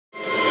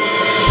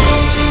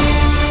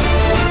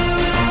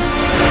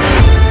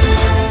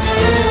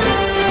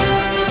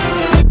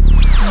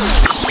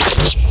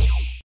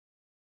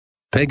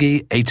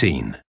Peggy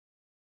 18.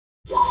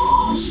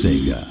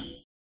 Sega.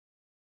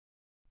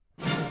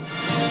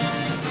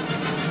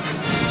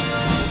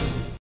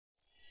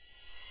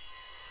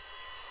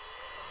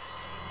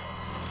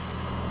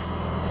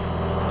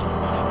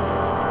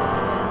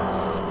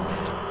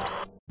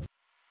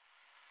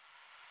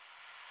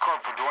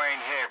 Corporal Dwayne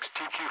Hicks,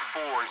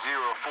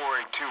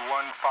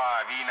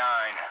 TQ40482115E9.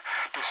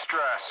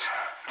 Distress.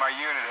 My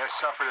unit has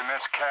suffered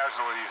immense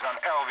casualties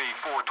on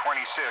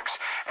LV-426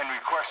 and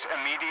requests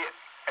immediate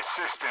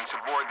assistance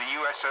aboard the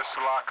USS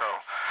Sulaco.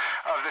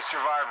 Of the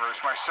survivors,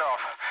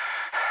 myself,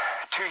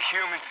 2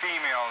 human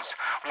females,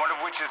 one of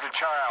which is a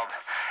child,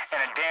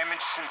 and a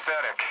damaged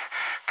synthetic.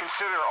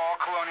 Consider all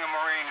Colonial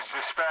Marines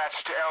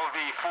dispatched to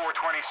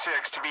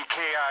LV-426 to be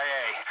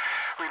KIA.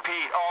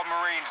 Repeat, all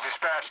Marines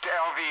dispatched to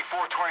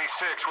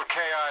LV-426 were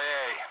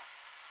KIA.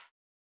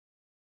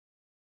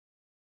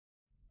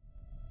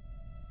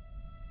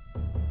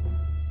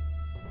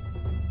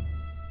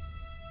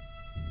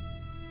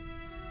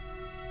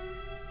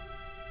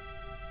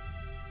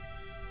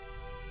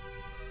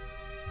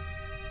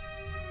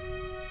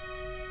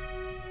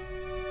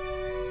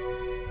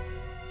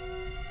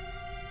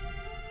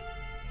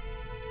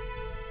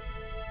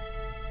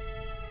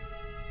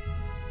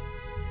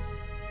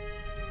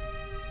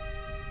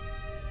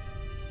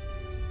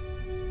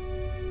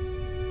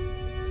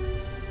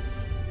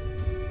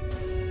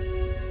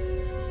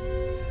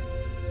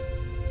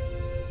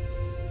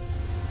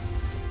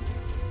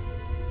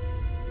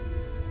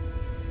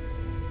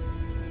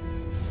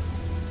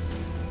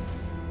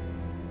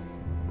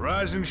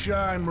 Rise and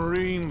shine,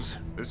 Marines.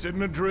 This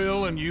isn't a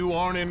drill, and you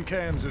aren't in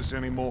Kansas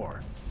anymore.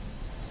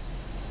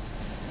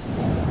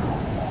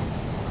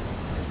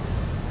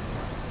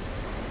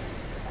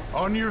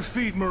 On your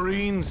feet,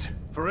 Marines.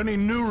 For any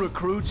new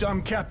recruits,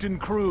 I'm Captain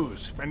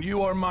Cruz, and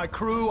you are my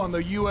crew on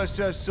the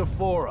USS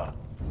Sephora.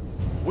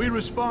 We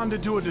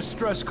responded to a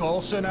distress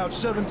call sent out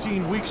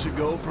 17 weeks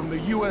ago from the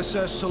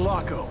USS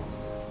Sulaco.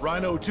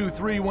 Rhino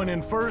 2-3 went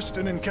in first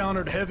and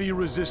encountered heavy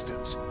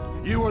resistance.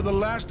 You are the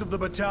last of the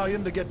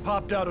battalion to get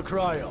popped out of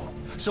cryo.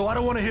 So I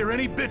don't want to hear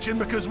any bitching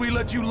because we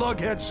let you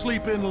lugheads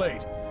sleep in late.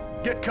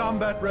 Get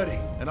combat ready,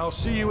 and I'll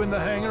see you in the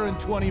hangar in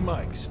 20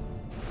 mics.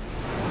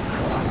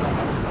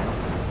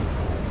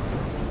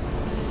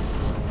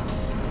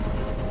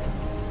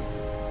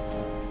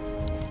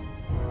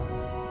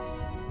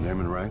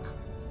 Name and rank?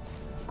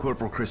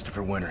 Corporal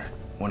Christopher Winter,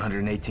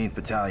 118th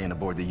Battalion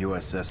aboard the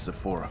USS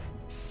Sephora.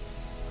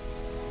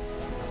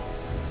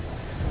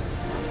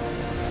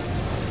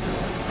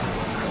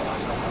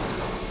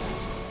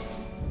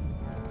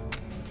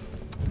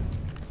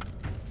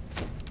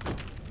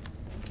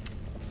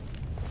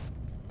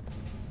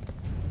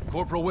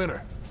 Corporal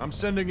Winter, I'm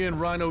sending in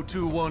Rhino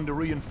 2-1 to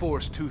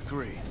reinforce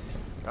 2-3.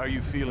 How you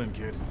feeling,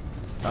 kid?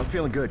 I'm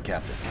feeling good,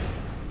 Captain.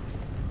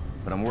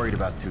 But I'm worried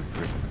about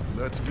 2-3.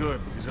 That's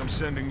good, because I'm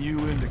sending you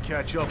in to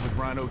catch up with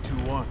Rhino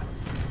 2-1.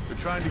 We're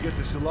trying to get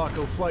the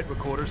Sulaco flight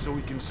recorder so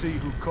we can see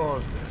who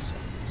caused this.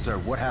 Sir,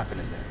 what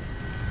happened in there?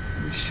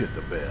 Let me shit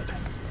the bed.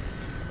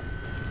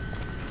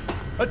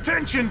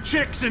 Attention,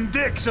 chicks and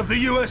dicks of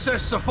the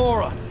USS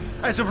Sephora!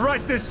 As of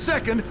right this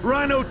second,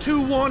 Rhino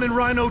 2-1 and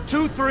Rhino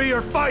 2-3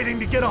 are fighting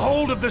to get a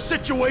hold of the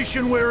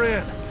situation we're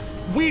in.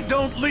 We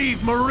don't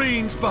leave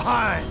Marines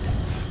behind.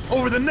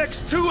 Over the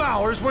next 2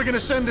 hours, we're gonna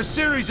send a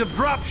series of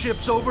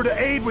dropships over to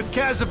aid with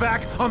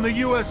Kazovac on the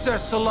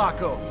USS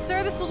Sulaco.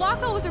 Sir, the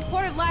Sulaco was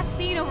reported last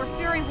seen over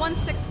Fury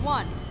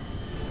 161.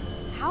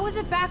 How is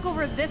it back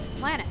over this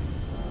planet?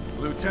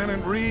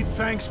 Lieutenant Reed,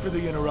 thanks for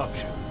the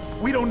interruption.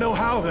 We don't know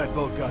how that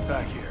boat got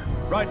back here.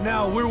 Right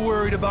now, we're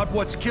worried about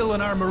what's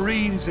killing our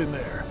Marines in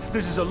there.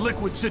 This is a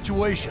liquid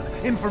situation.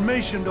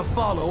 Information to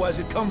follow as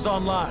it comes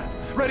online.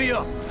 Ready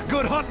up.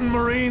 Good hunting,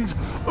 Marines.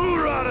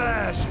 Hoorah,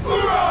 Dash!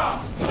 Hoorah!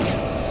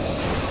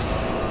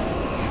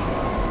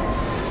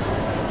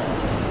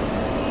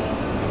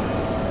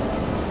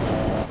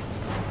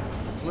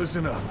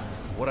 Listen up.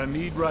 What I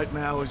need right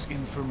now is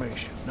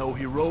information. No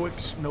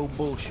heroics, no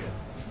bullshit.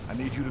 I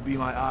need you to be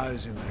my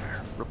eyes in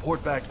there.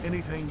 Report back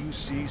anything you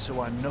see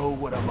so I know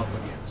what I'm up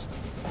against.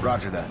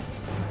 Roger that.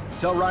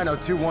 Tell Rhino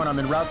 2-1 I'm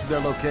en route to their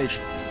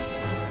location.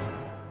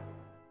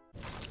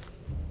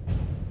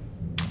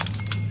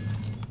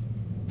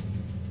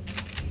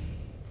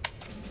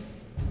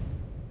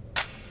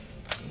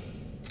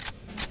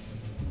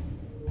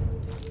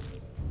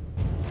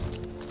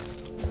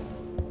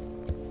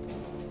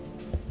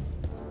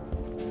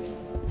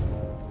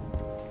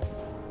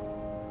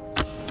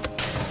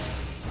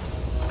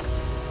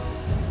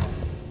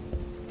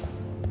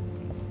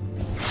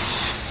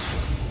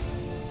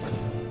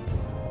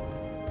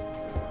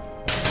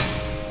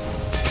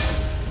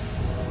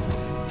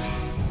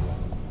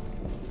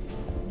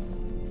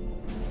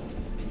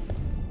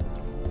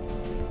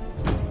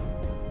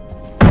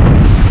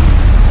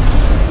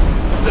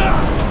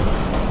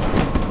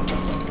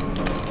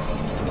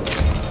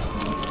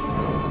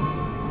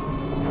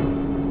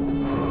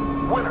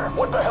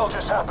 What the hell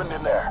just happened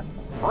in there?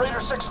 Raider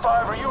 6-5,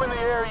 are you in the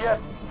air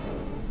yet?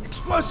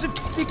 Explosive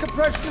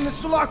decompression in the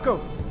Sulaco.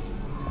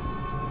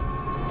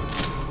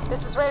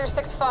 This is Raider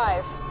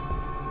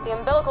 6-5. The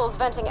umbilical is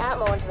venting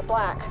atmo into the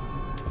black.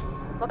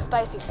 Looks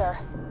dicey, sir.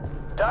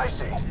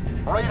 Dicey?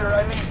 Raider,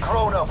 I need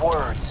grown-up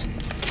words.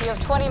 You have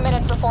 20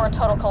 minutes before a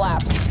total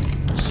collapse.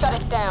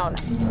 Shut it down.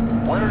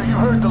 Winter, you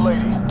heard the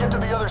lady. Get to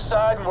the other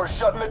side and we're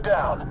shutting it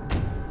down.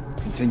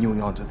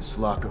 Continuing on to the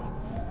Sulaco.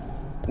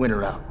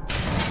 Winter out.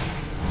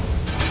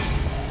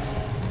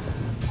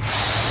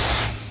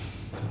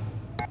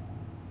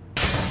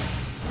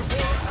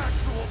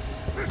 Actual,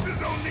 this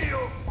is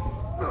O'Neill.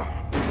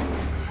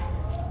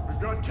 We've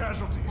got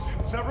casualties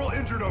and several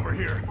injured over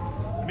here.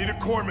 I need a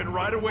corpsman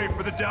right away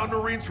for the downed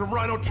Marines from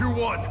Rhino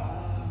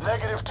 2-1.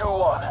 Negative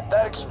 2-1.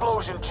 That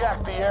explosion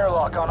jacked the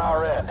airlock on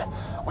our end.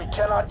 We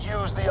cannot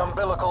use the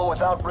umbilical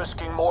without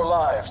risking more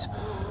lives.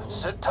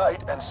 Sit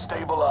tight and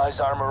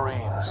stabilize our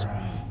Marines.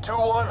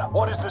 2-1,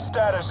 what is the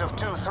status of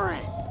 2-3?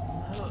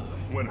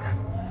 Winter.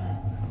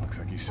 Looks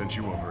like he sent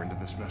you over into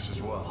this mess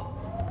as well.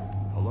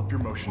 Pull up your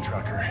motion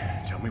tracker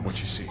and tell me what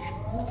you see.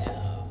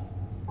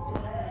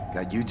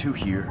 Got you two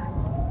here,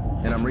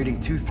 and I'm reading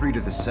 2-3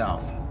 to the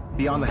south.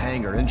 Beyond the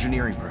hangar,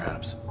 engineering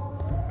perhaps.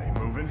 They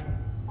moving?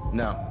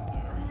 No.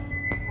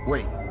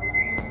 Wait.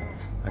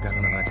 I got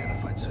an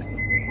unidentified signal.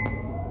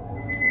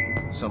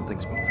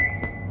 Something's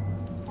moving.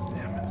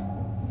 Damn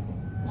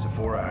it.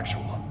 Sephora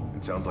actual.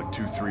 It sounds like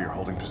 2-3 are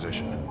holding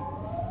position.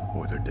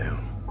 Or they're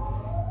down.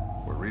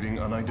 We're reading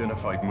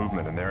unidentified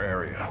movement in their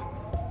area.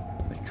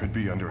 They could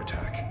be under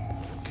attack.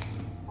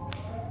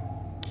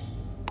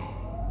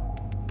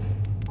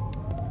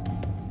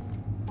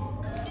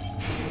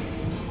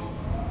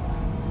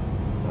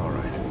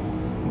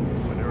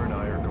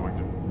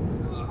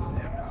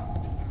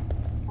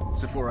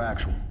 Sephora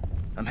actual.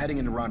 I'm heading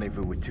into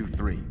rendezvous with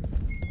 2-3.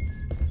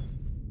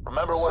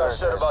 Remember what I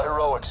said about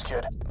heroics,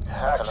 kid?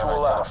 Half an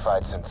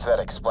unidentified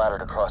synthetic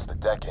splattered across the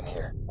deck in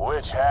here.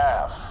 Which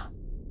half?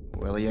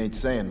 Well, he ain't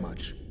saying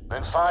much.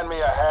 Then find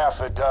me a half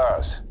that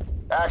does.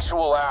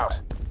 Actual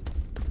out.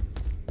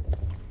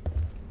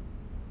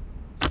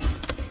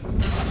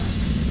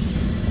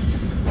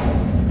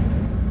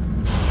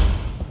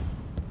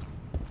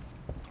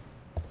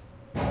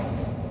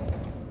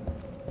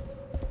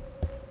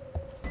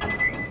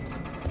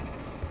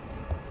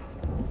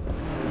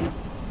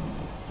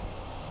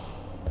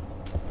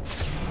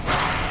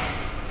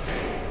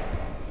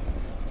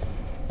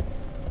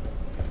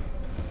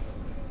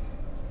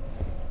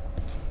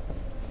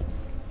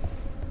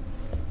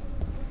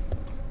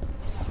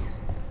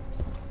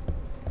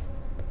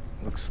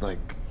 Looks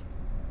like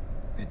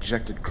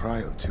ejected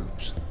cryo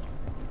tubes.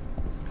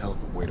 Hell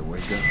of a way to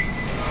wake up.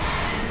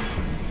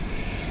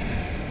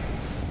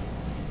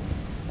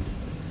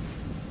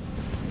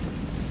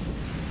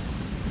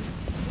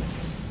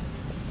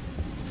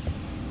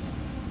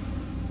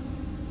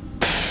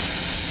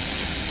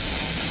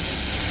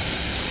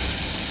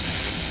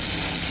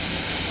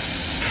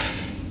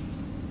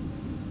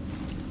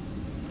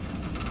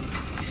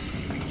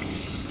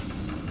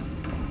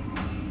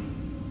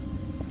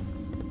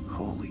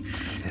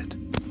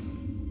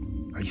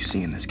 Are you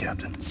seeing this,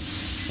 Captain?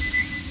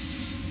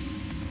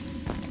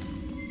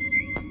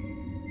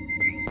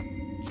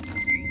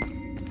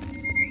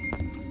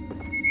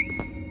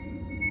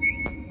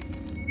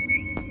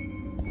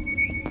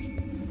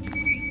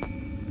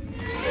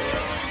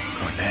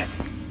 Garnett.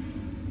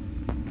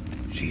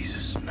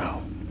 Jesus,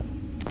 no.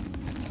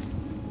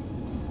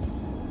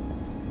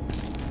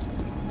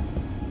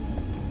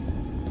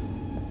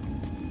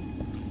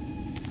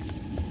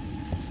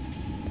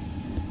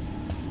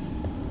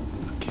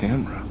 A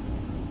camera.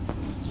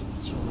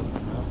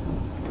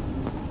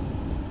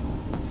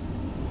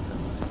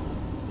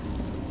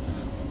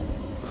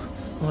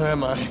 Where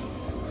am I?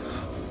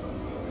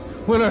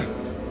 Winter!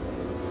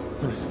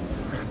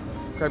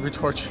 Grab your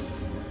torch.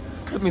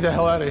 Cut me the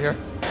hell out of here.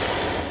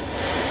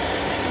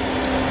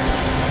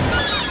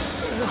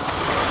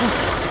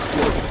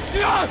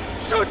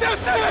 Shoot that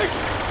thing!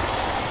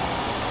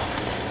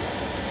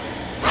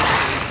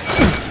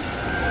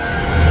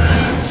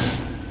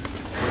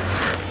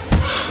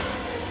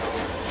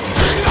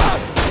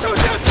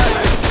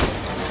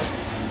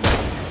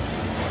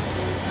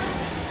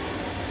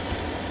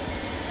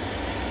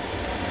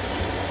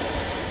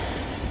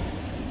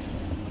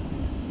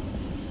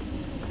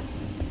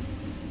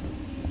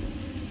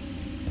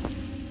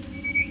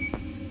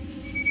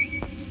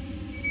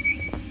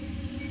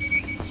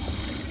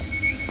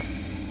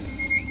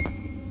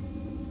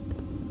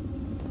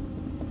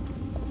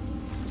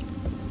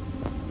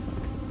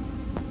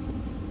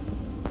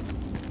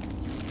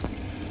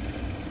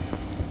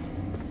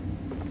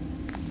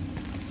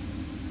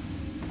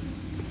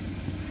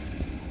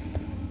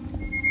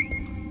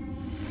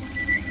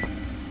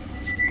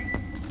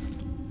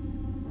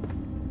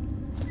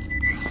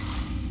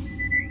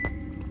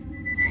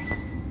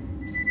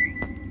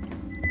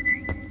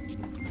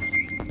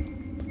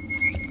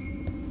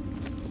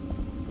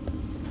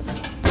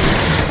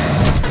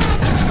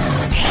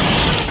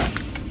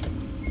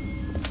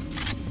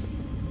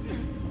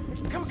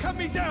 Cut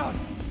me down!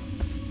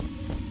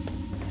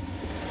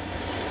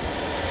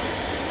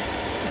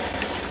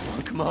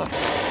 Come on, come on!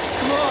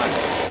 Come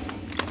on!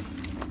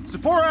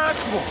 2-4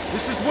 actual.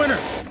 This is Winter.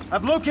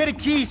 I've located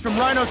keys from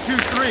Rhino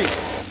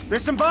 2-3.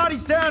 There's some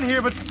bodies down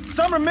here, but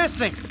some are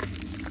missing.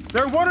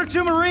 There are 1 or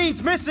 2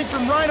 Marines missing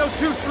from Rhino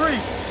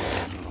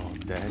 2-3. All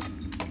dead.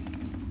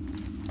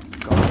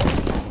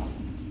 Gone.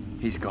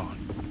 He's gone.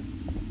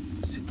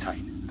 Sit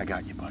tight. I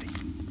got you, buddy.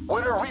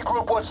 Winter,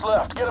 regroup what's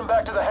left. Get him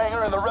back to the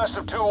hangar and the rest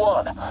of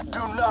 2-1. Do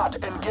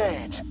not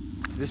engage.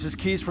 This is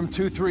keys from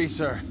 2-3,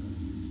 sir.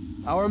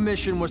 Our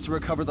mission was to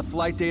recover the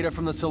flight data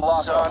from the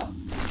Sulaco.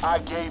 Son, I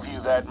gave you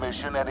that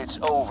mission and it's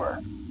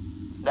over.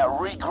 Now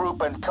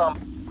regroup and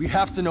come. We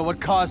have to know what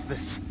caused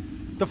this.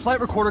 The flight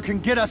recorder can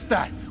get us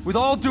that. With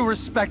all due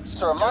respect...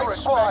 Sir, my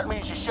squad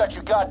means you shut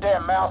your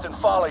goddamn mouth and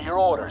follow your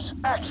orders.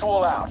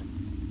 Actual out.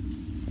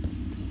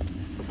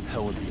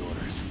 Hell with the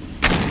orders.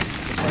 The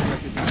flight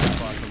wreck is in the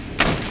spot from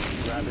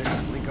here. Grab it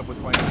and link up with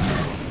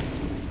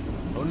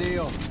Rhino.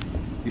 O'Neill,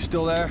 you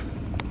still there?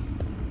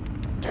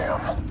 Damn.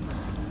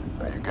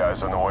 Are you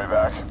guys on the way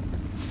back?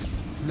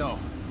 No.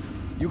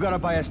 You gotta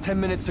buy us 10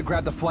 minutes to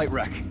grab the flight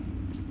wreck.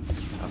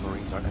 Our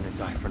Marines aren't gonna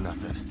die for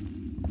nothing.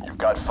 You've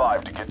got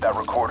 5 to get that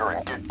recorder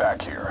and get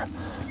back here.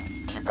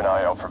 Keep an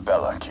eye out for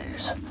Bella,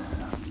 Keys.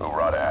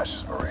 Hoorah to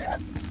Ash's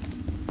Marine.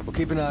 We'll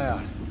keep an eye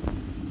out.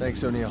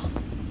 Thanks, O'Neill.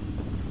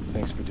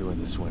 Thanks for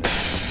doing this, Winter.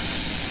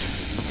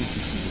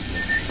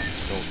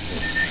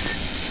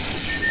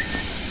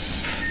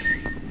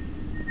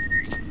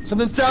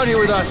 Something's down here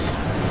with us!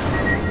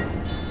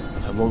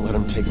 I won't let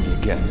him take me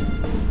again.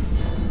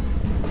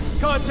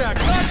 Contact!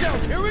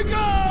 Contact! Here we go!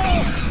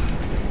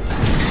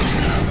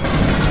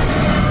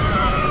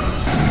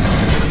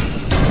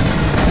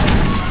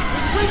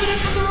 Sweeping in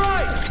from the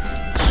right!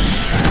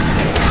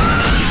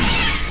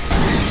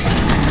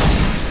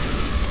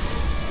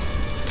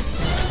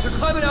 They're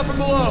climbing out from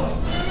below!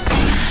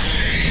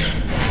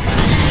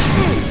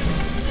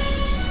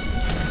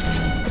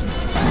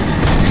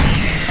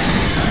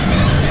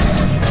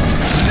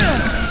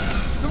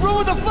 The room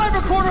with the flight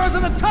recorder is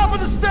on the top of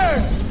the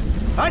stairs!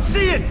 I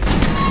see it!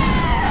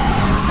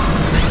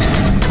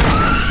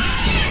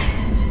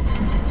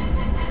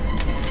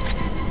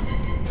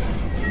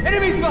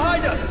 Enemies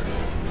behind us!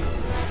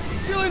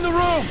 Sealing the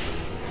room!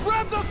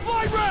 Grab the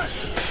flight rack!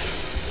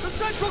 The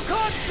central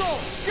console!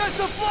 Get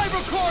the flight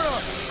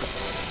recorder!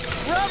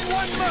 Grab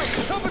one mic!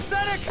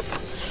 Copacetic!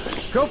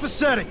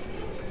 Copacetic!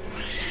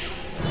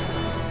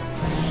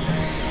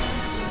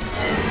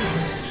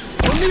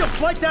 O'Neill,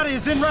 flight data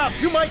is en route.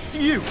 2 mics to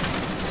you.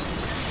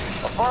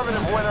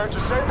 Affirmative, Winter.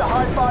 Just save the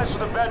high fives for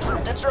the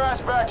bedroom. Get your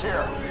ass back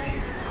here.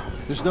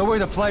 There's no way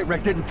the flight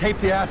wreck didn't tape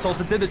the assholes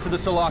that did this to the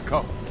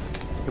Sulaco.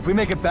 If we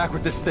make it back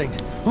with this thing,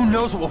 who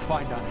knows what we'll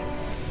find on it?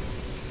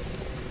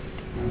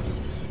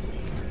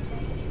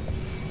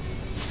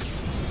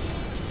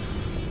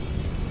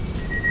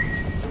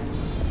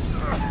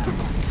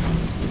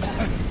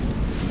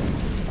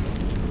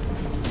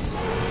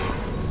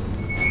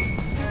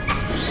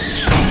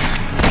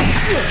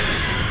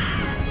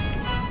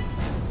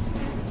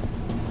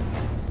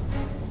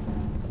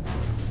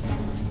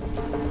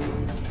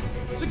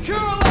 Secure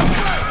left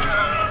flank!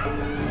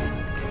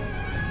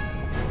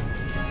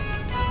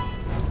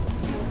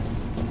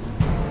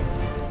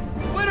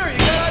 Winter, you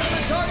got eyes on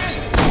the target?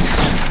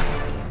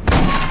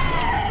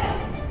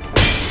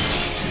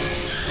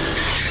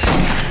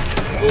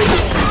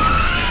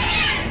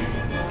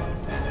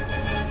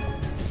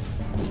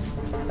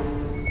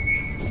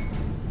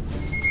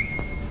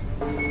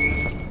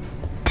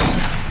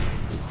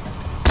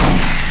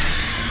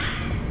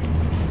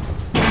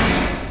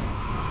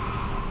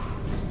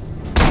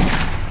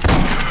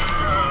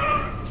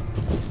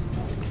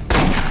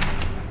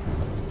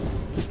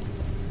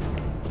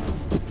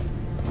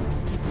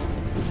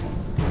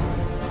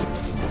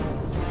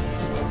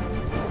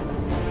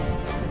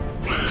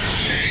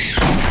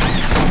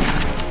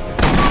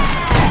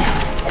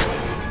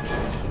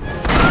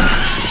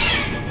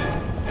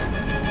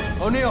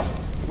 O'Neill,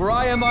 we're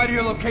IMI to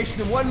your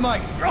location in 1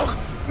 mic.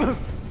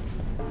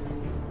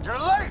 You're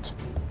late!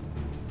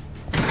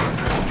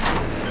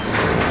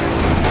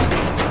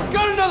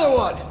 Got another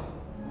one!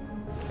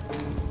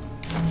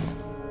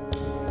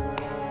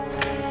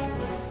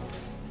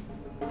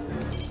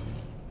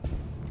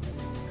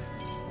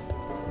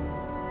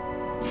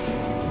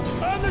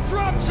 On the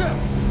dropship!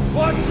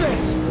 Watch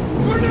this!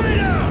 Grenade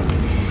out!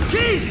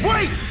 Keys,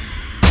 wait!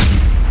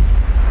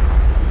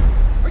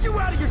 Are you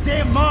out of your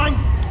damn mind?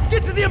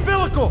 Get to the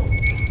umbilical!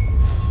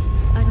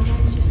 Attention,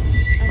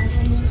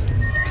 attention,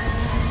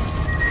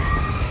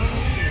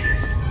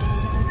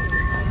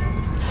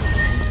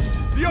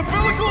 The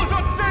umbilical is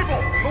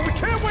unstable, but we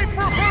can't wait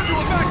for a bird to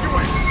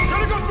evacuate.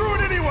 Gotta go through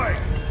it anyway.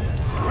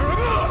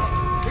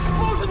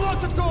 Explosion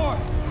locked the door!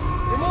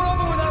 Remote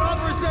open without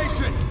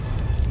authorization!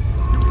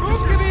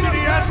 Move your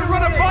skinny ass and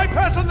run a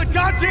bypass on the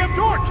goddamn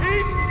door,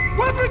 Keys!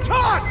 Weapons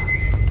hot!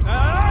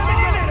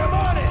 I'm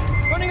on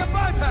it! Running a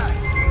bypass!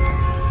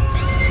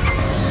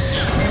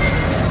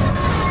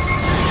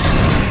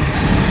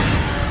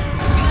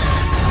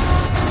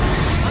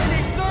 I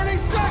need 30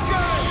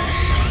 seconds!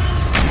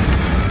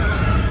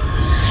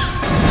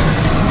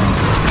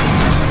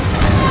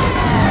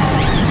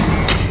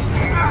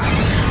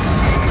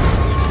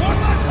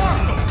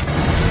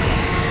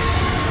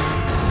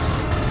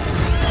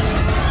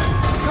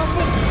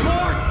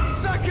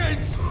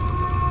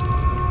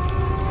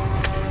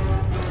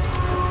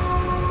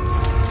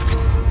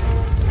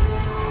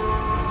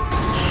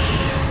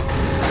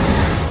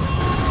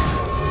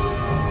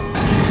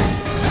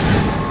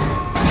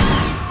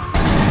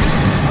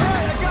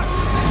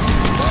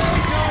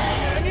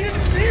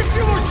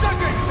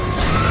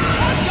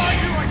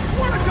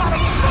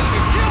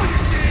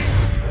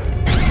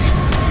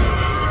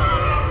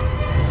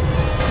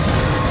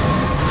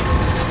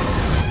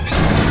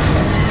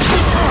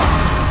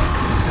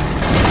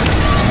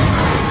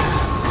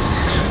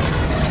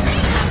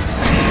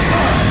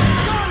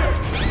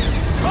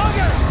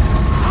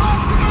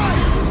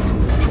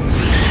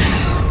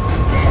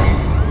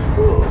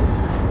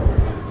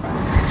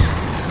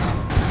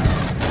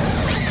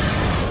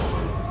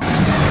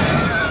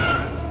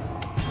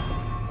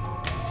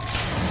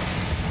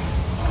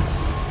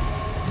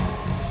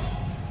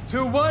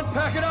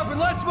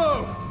 Let's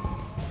move!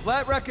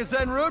 Flat wreck is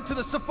en route to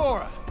the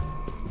Sephora.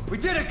 We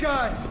did it,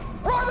 guys!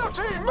 Rhino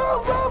team,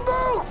 move, move,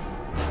 move!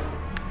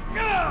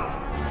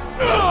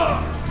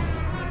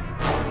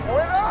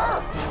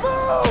 Winner,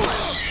 move!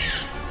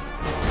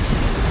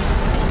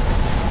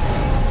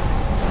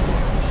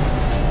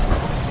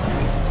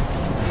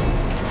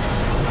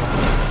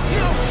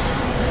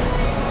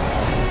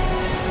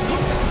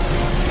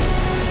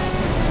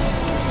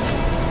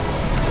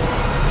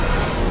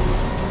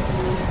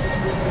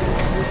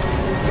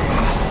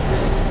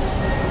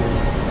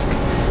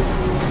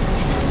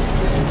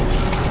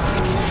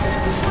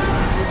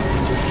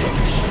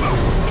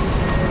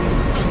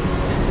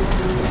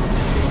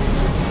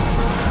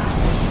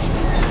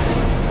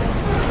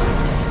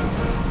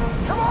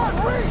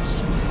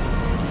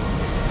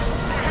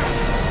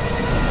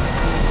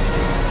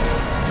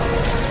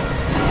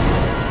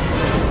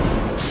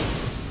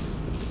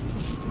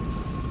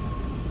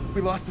 We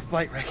lost the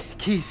flight wreck.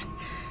 Keys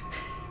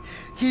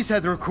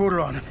had the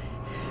recorder on him.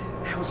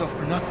 It was all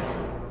for nothing.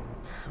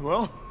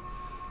 Well,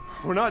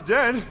 we're not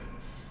dead.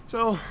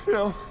 So, you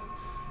know,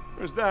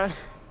 there's that.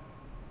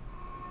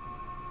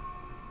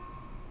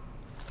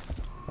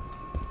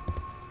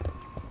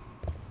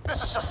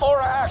 This is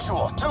Sephora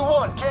Actual.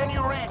 2-1, can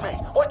you read me?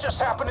 What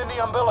just happened in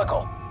the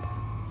umbilical?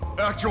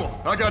 Actual,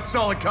 I got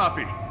solid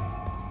copy.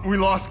 We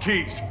lost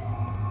Keys.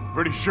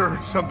 Pretty sure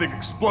something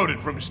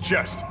exploded from his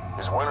chest.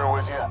 Is Winter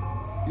with you?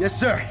 Yes,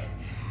 sir.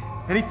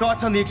 Any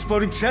thoughts on the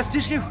exploding chest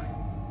issue?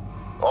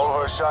 All of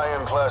our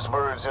Cheyenne-class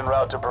birds en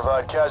route to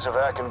provide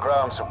Casevac and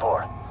ground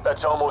support.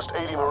 That's almost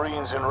 80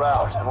 Marines en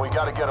route, and we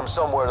gotta get them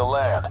somewhere to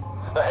land.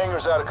 The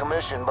hangar's out of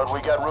commission, but we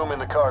got room in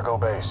the cargo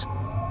base.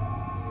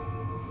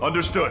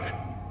 Understood.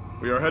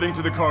 We are heading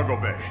to the cargo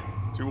bay.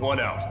 2-1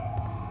 out.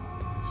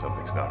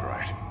 Something's not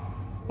right.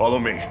 Follow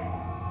me.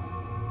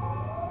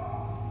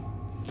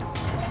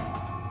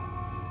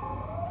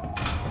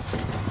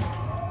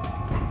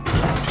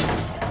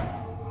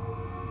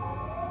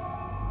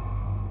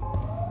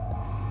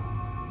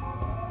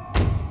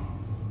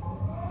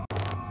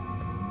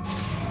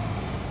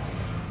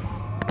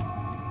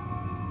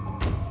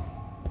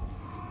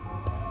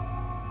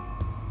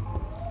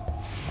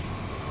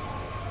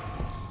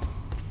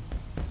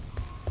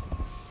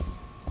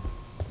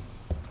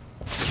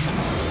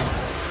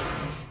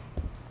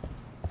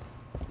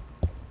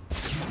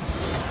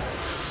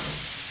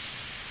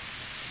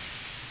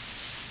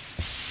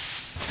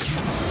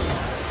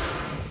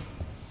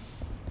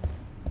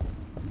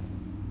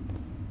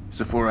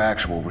 Sephora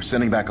Actual, we're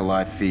sending back a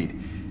live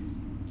feed.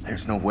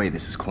 There's no way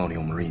this is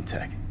Colonial Marine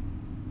tech.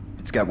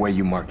 It's got way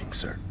U markings,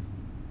 sir.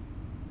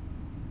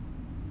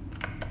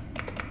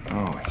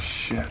 Holy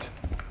shit.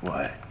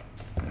 What?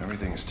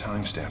 Everything is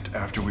timestamped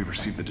after we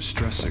received the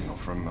distress signal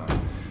from,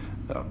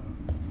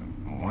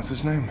 what's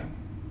his name?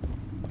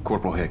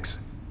 Corporal Hicks.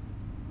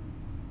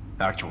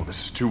 Actual,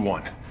 this is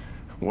 2-1.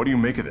 What do you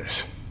make of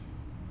this?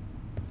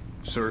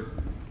 Sir,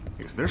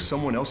 is there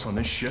someone else on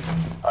this ship?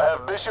 I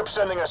have Bishop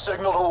sending a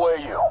signal to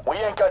weigh you. We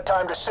ain't got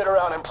time to sit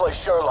around and play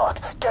Sherlock.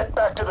 Get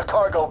back to the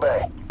cargo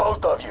bay.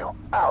 Both of you.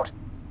 Out.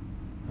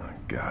 Oh,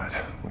 God.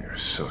 We are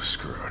so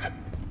screwed.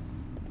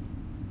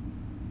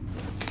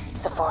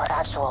 Sephora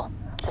Actual.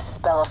 This is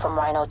Bella from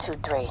Rhino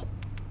 2-3.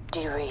 Do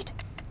you read?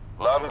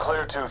 Loud and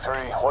clear,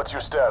 2-3. What's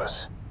your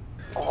status?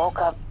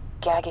 Woke up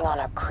gagging on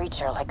a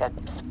creature like a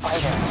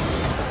spider.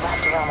 It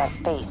wrapped around my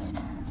face.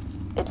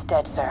 It's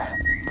dead, sir.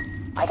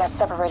 I got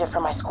separated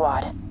from my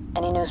squad.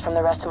 Any news from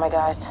the rest of my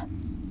guys?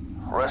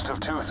 Rest of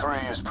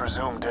 2-3 is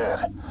presumed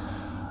dead.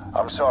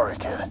 I'm sorry,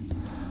 kid.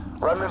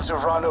 Remnants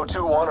of Rhino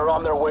 2-1 are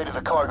on their way to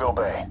the cargo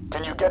bay.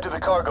 Can you get to the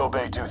cargo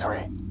bay,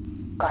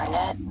 2-3?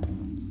 Garnett?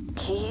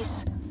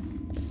 Keys?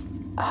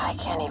 I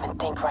can't even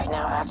think right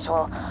now,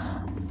 Actual.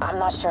 I'm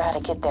not sure how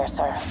to get there,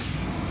 sir.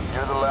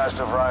 You're the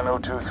last of Rhino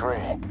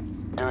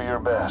 2-3. Do your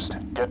best.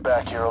 Get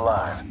back here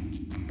alive.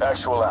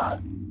 Actual out.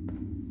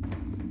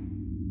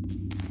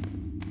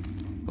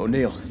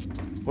 O'Neill,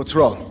 what's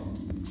wrong?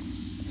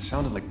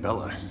 Sounded like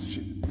Bella.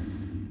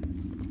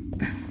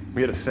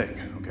 We had a thing,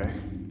 okay?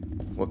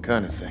 What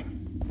kind of thing?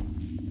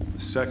 A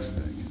sex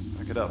thing.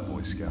 Back it up,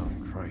 Boy Scout.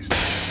 Christ.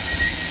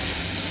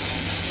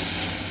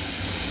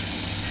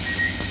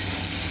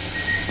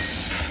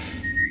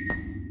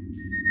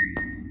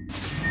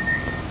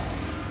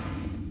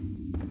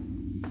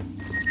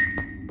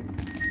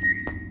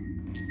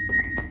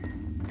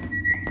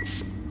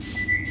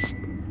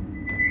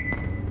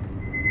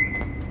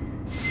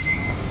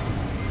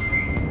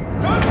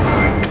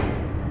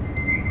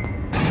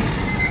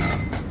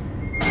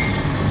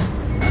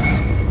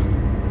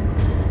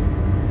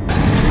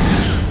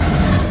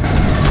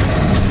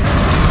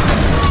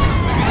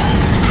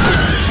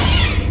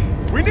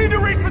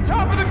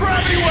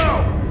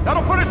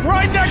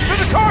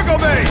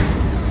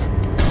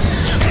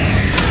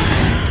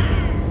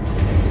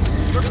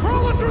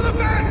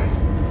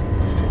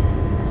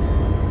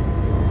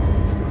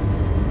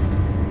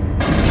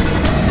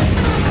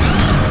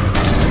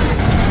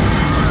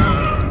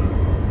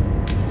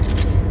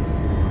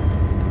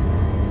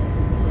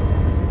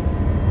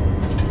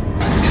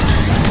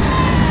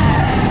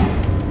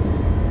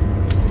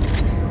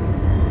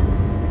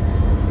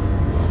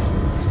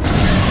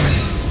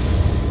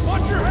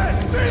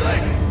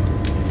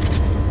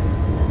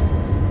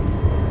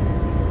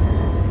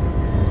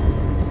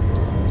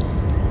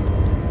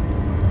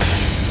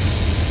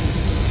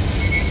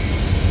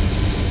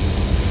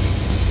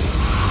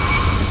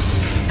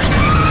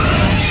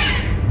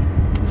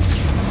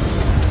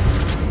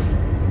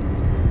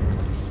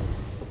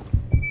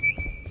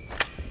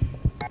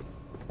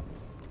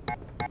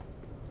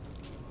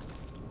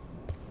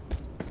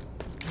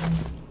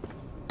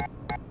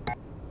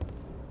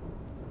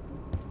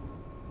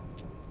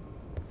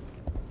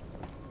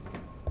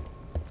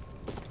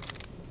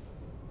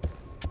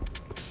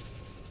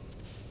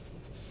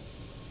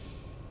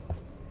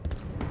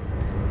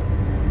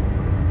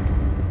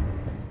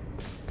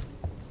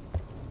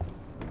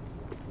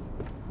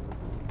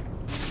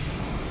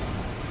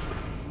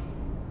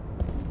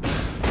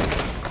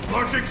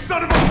 barking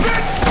son of a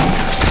bitch!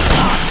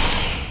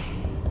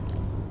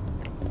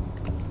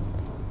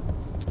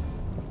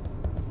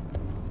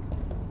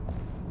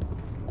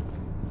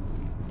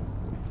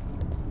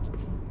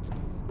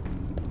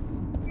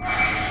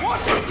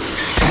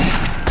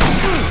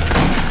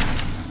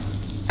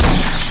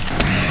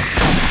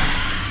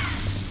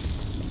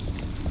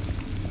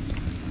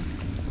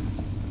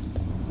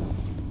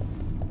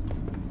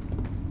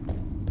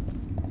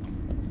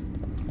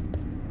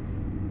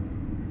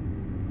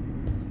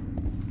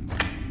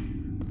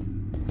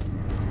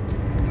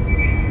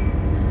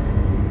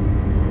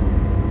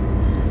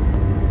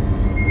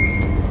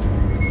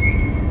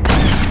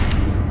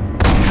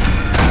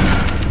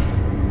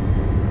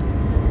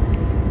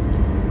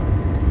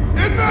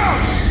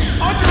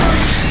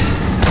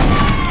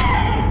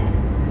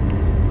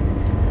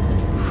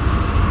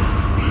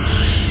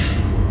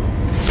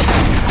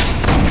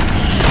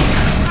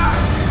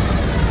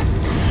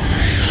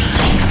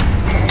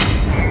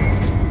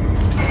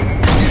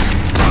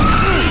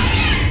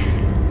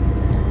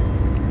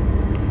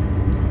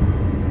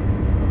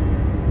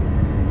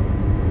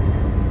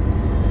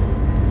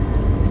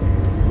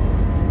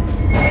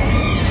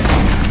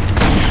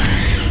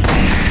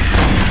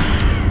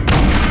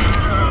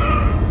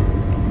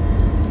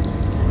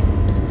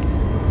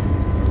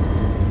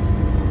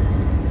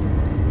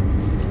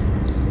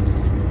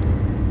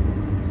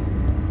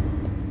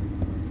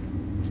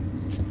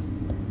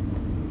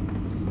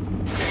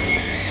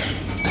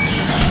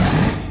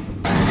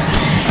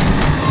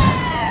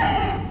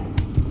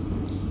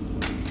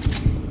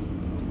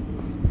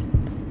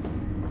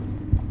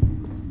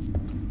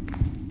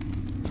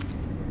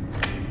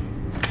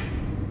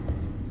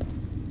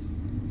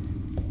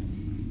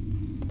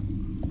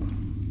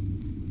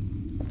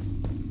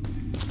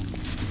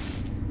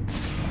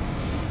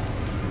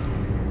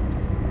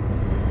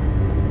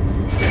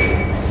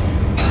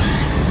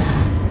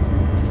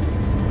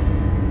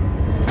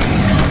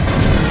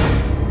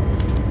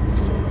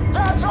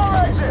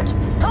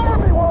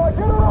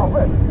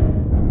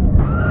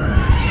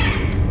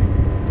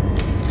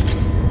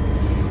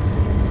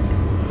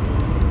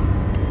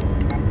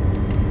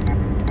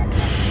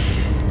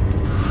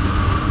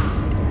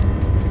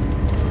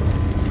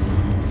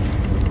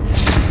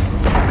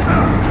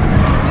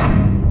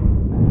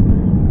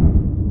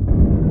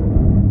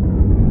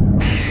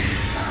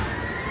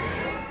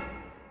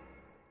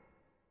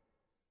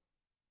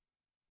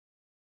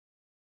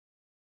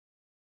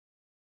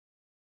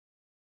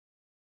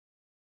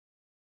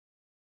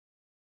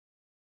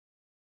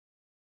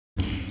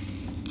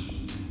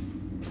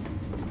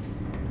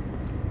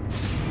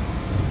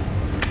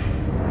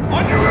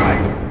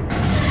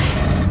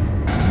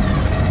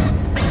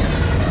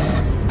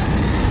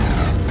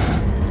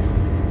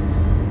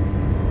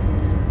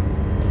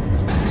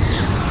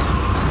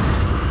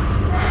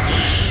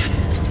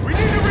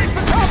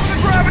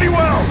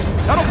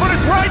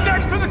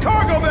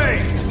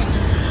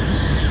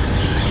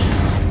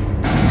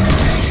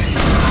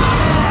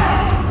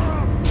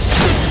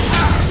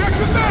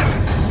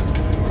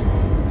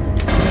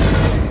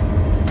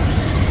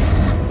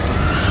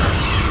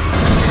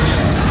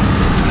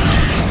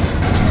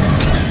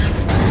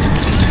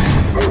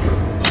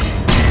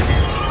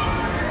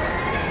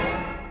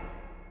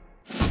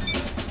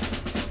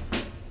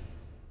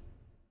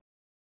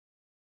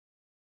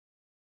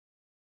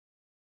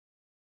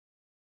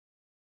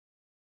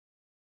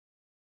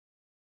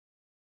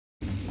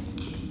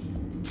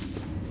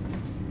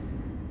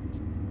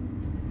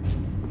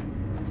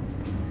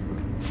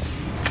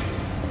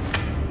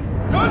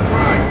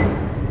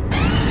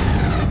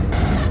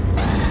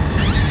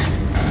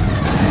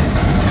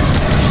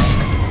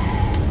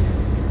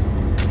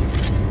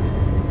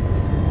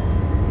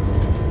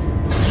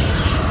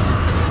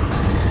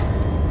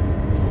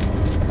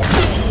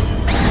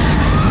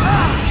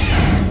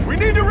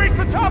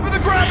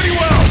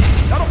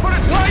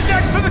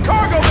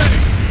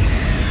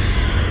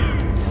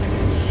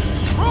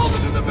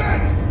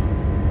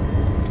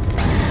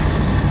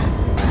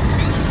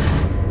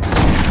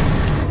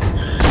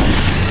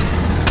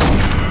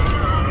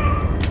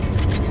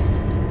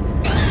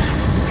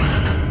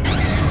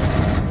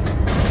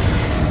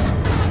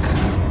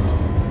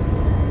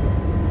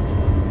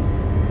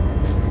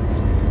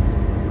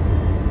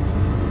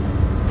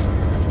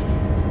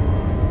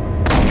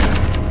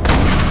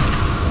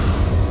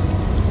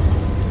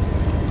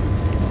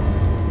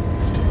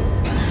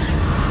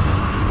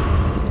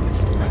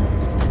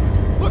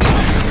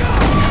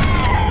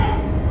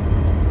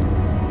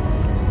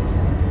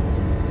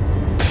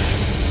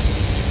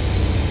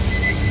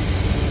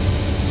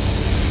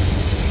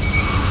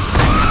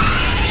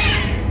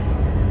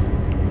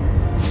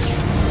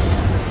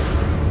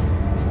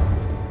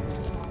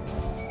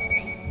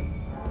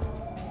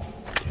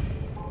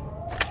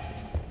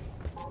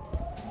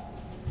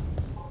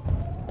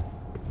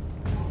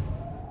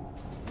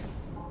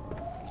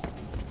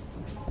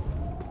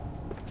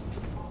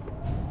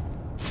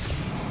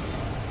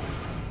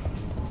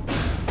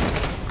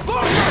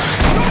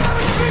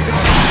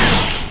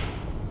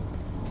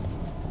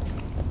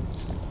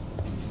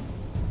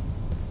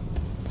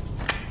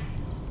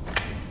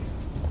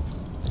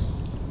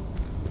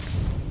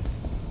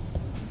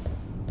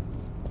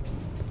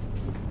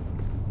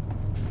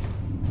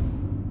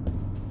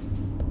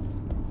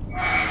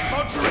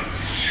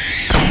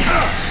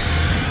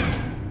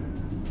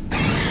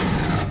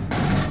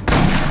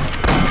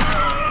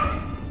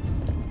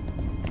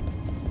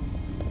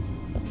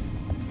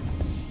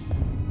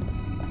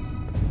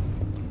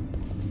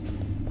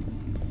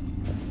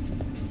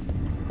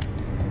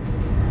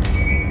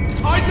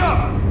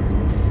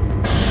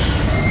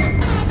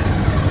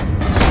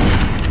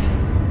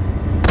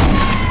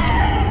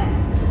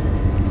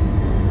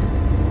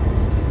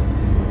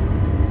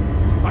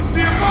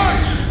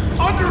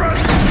 under us!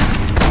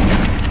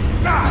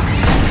 Ah!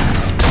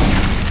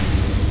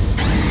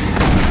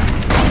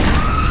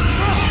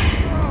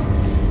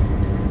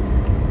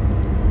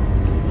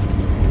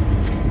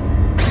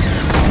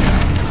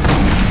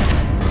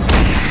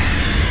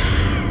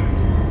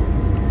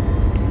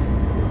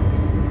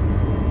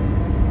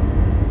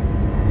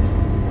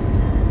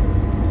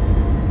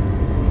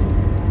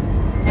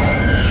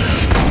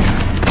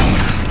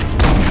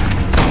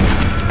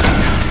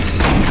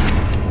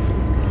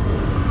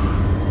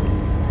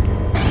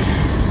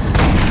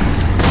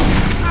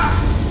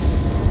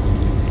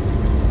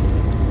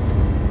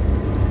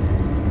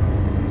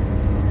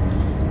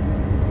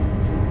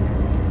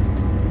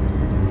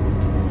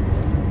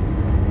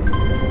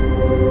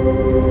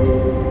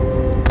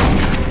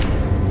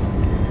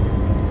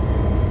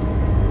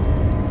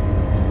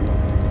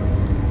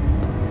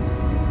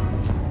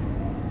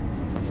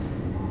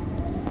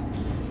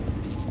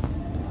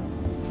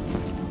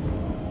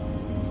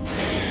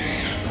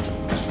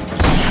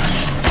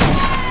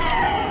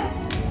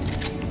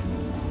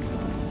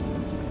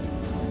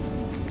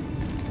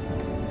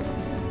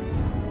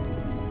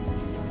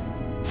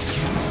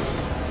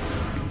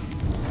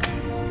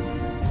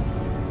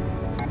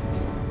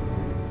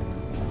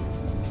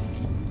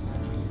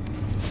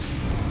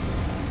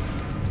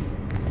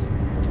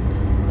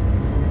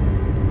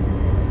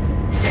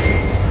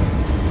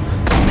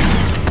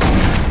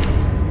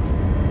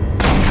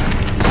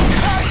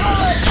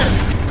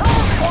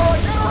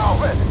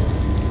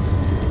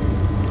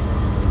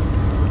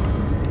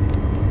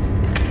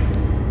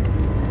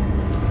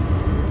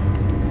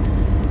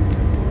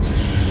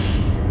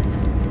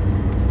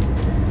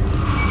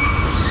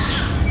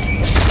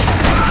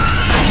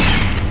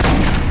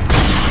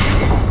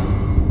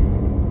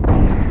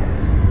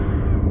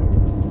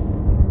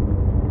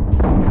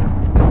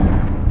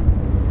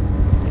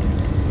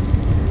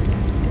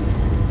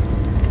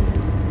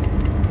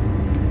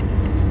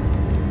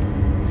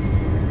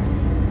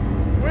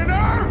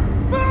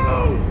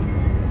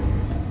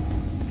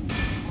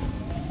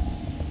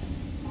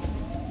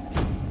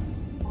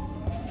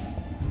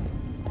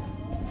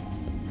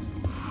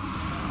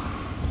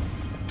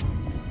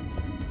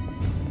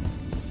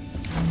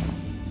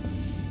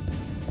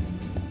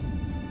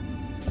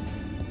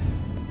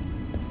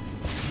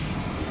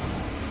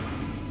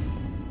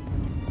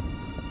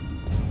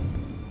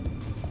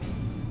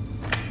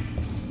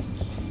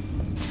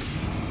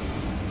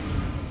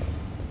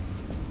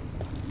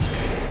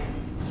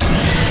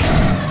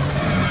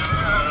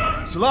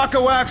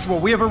 Sulaco Actual,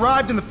 we have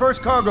arrived in the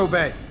first cargo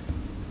bay.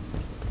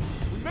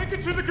 We make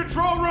it to the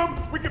control room,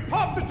 we can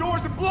pop the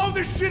doors and blow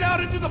this shit out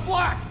into the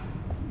black!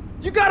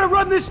 You gotta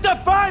run this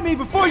stuff by me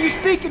before you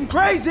speaking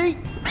crazy!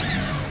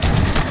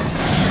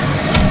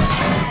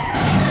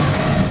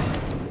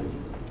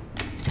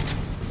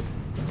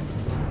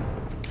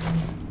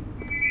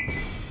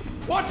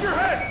 Watch your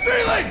head!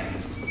 Ceiling!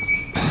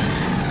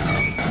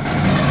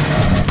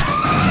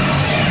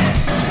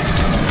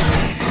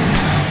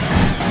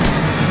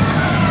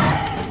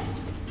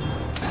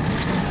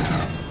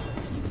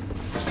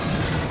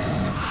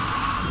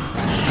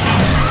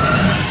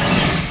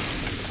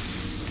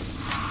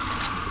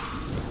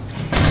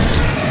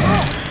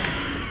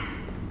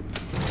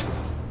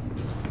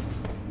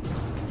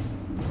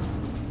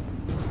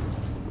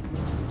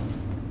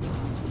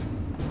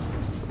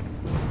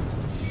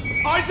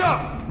 Eyes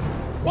up!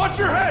 Watch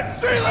your head!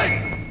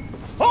 Ceiling!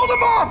 Hold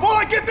them off while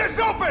I get this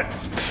open!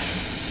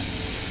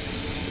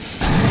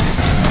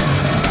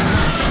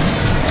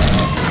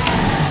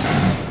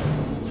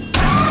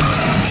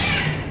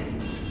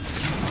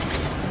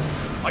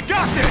 I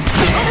got this!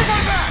 Cover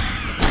my back!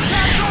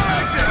 That's our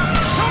exit!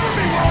 Cover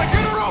me while I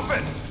get her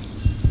open!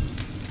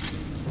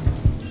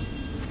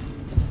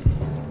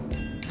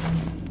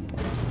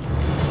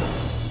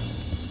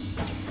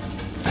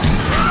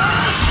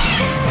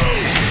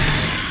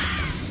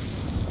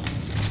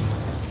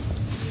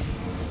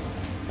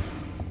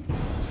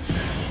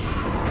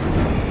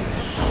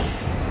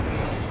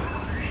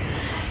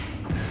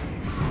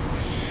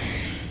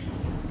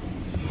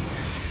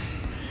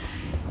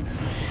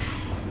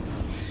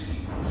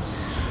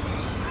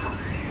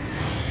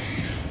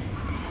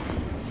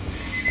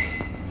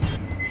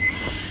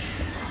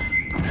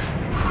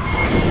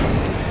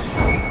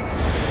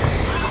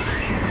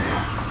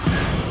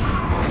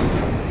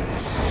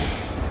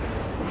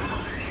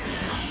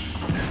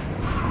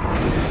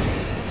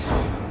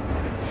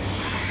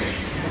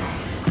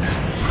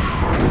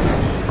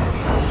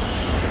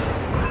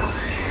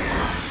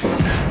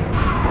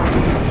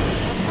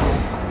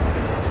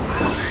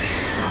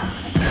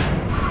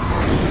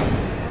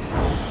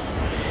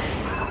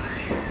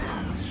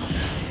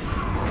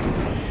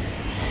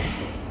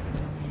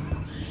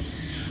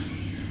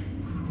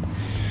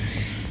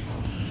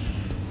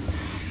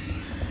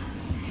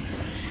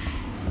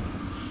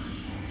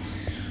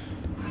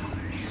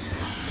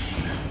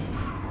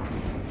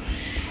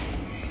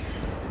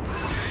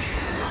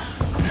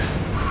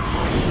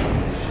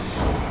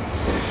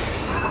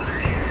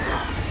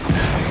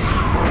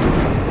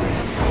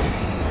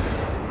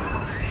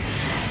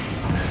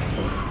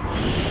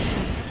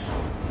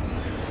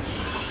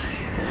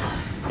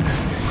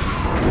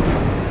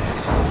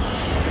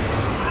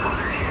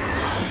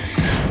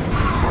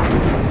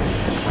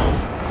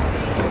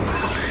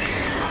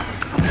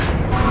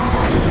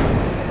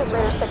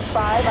 Box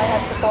 5, I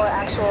have Sephora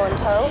Actual in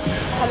tow.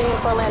 Coming in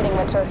for a landing,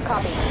 Winter.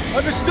 Copy.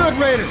 Understood,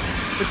 Raiders.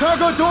 The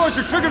cargo doors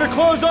are triggered to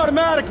close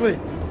automatically.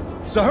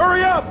 So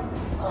hurry up!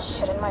 I'll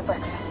shit in my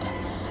breakfast.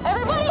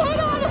 Everybody hang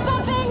on to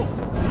something!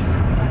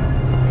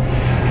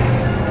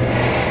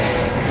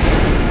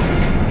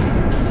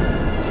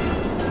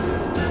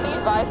 Be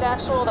advised,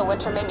 Actual, the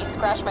Winter made me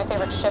scratch my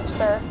favorite ship,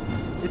 sir.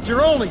 It's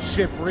your only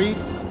ship, Reed.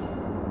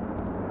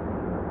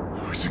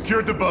 We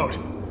secured the boat.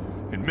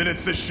 In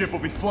minutes, this ship will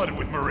be flooded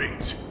with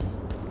Marines.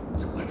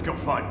 So let's go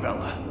find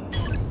Bella.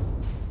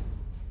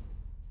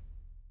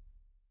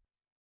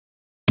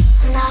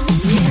 Love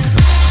is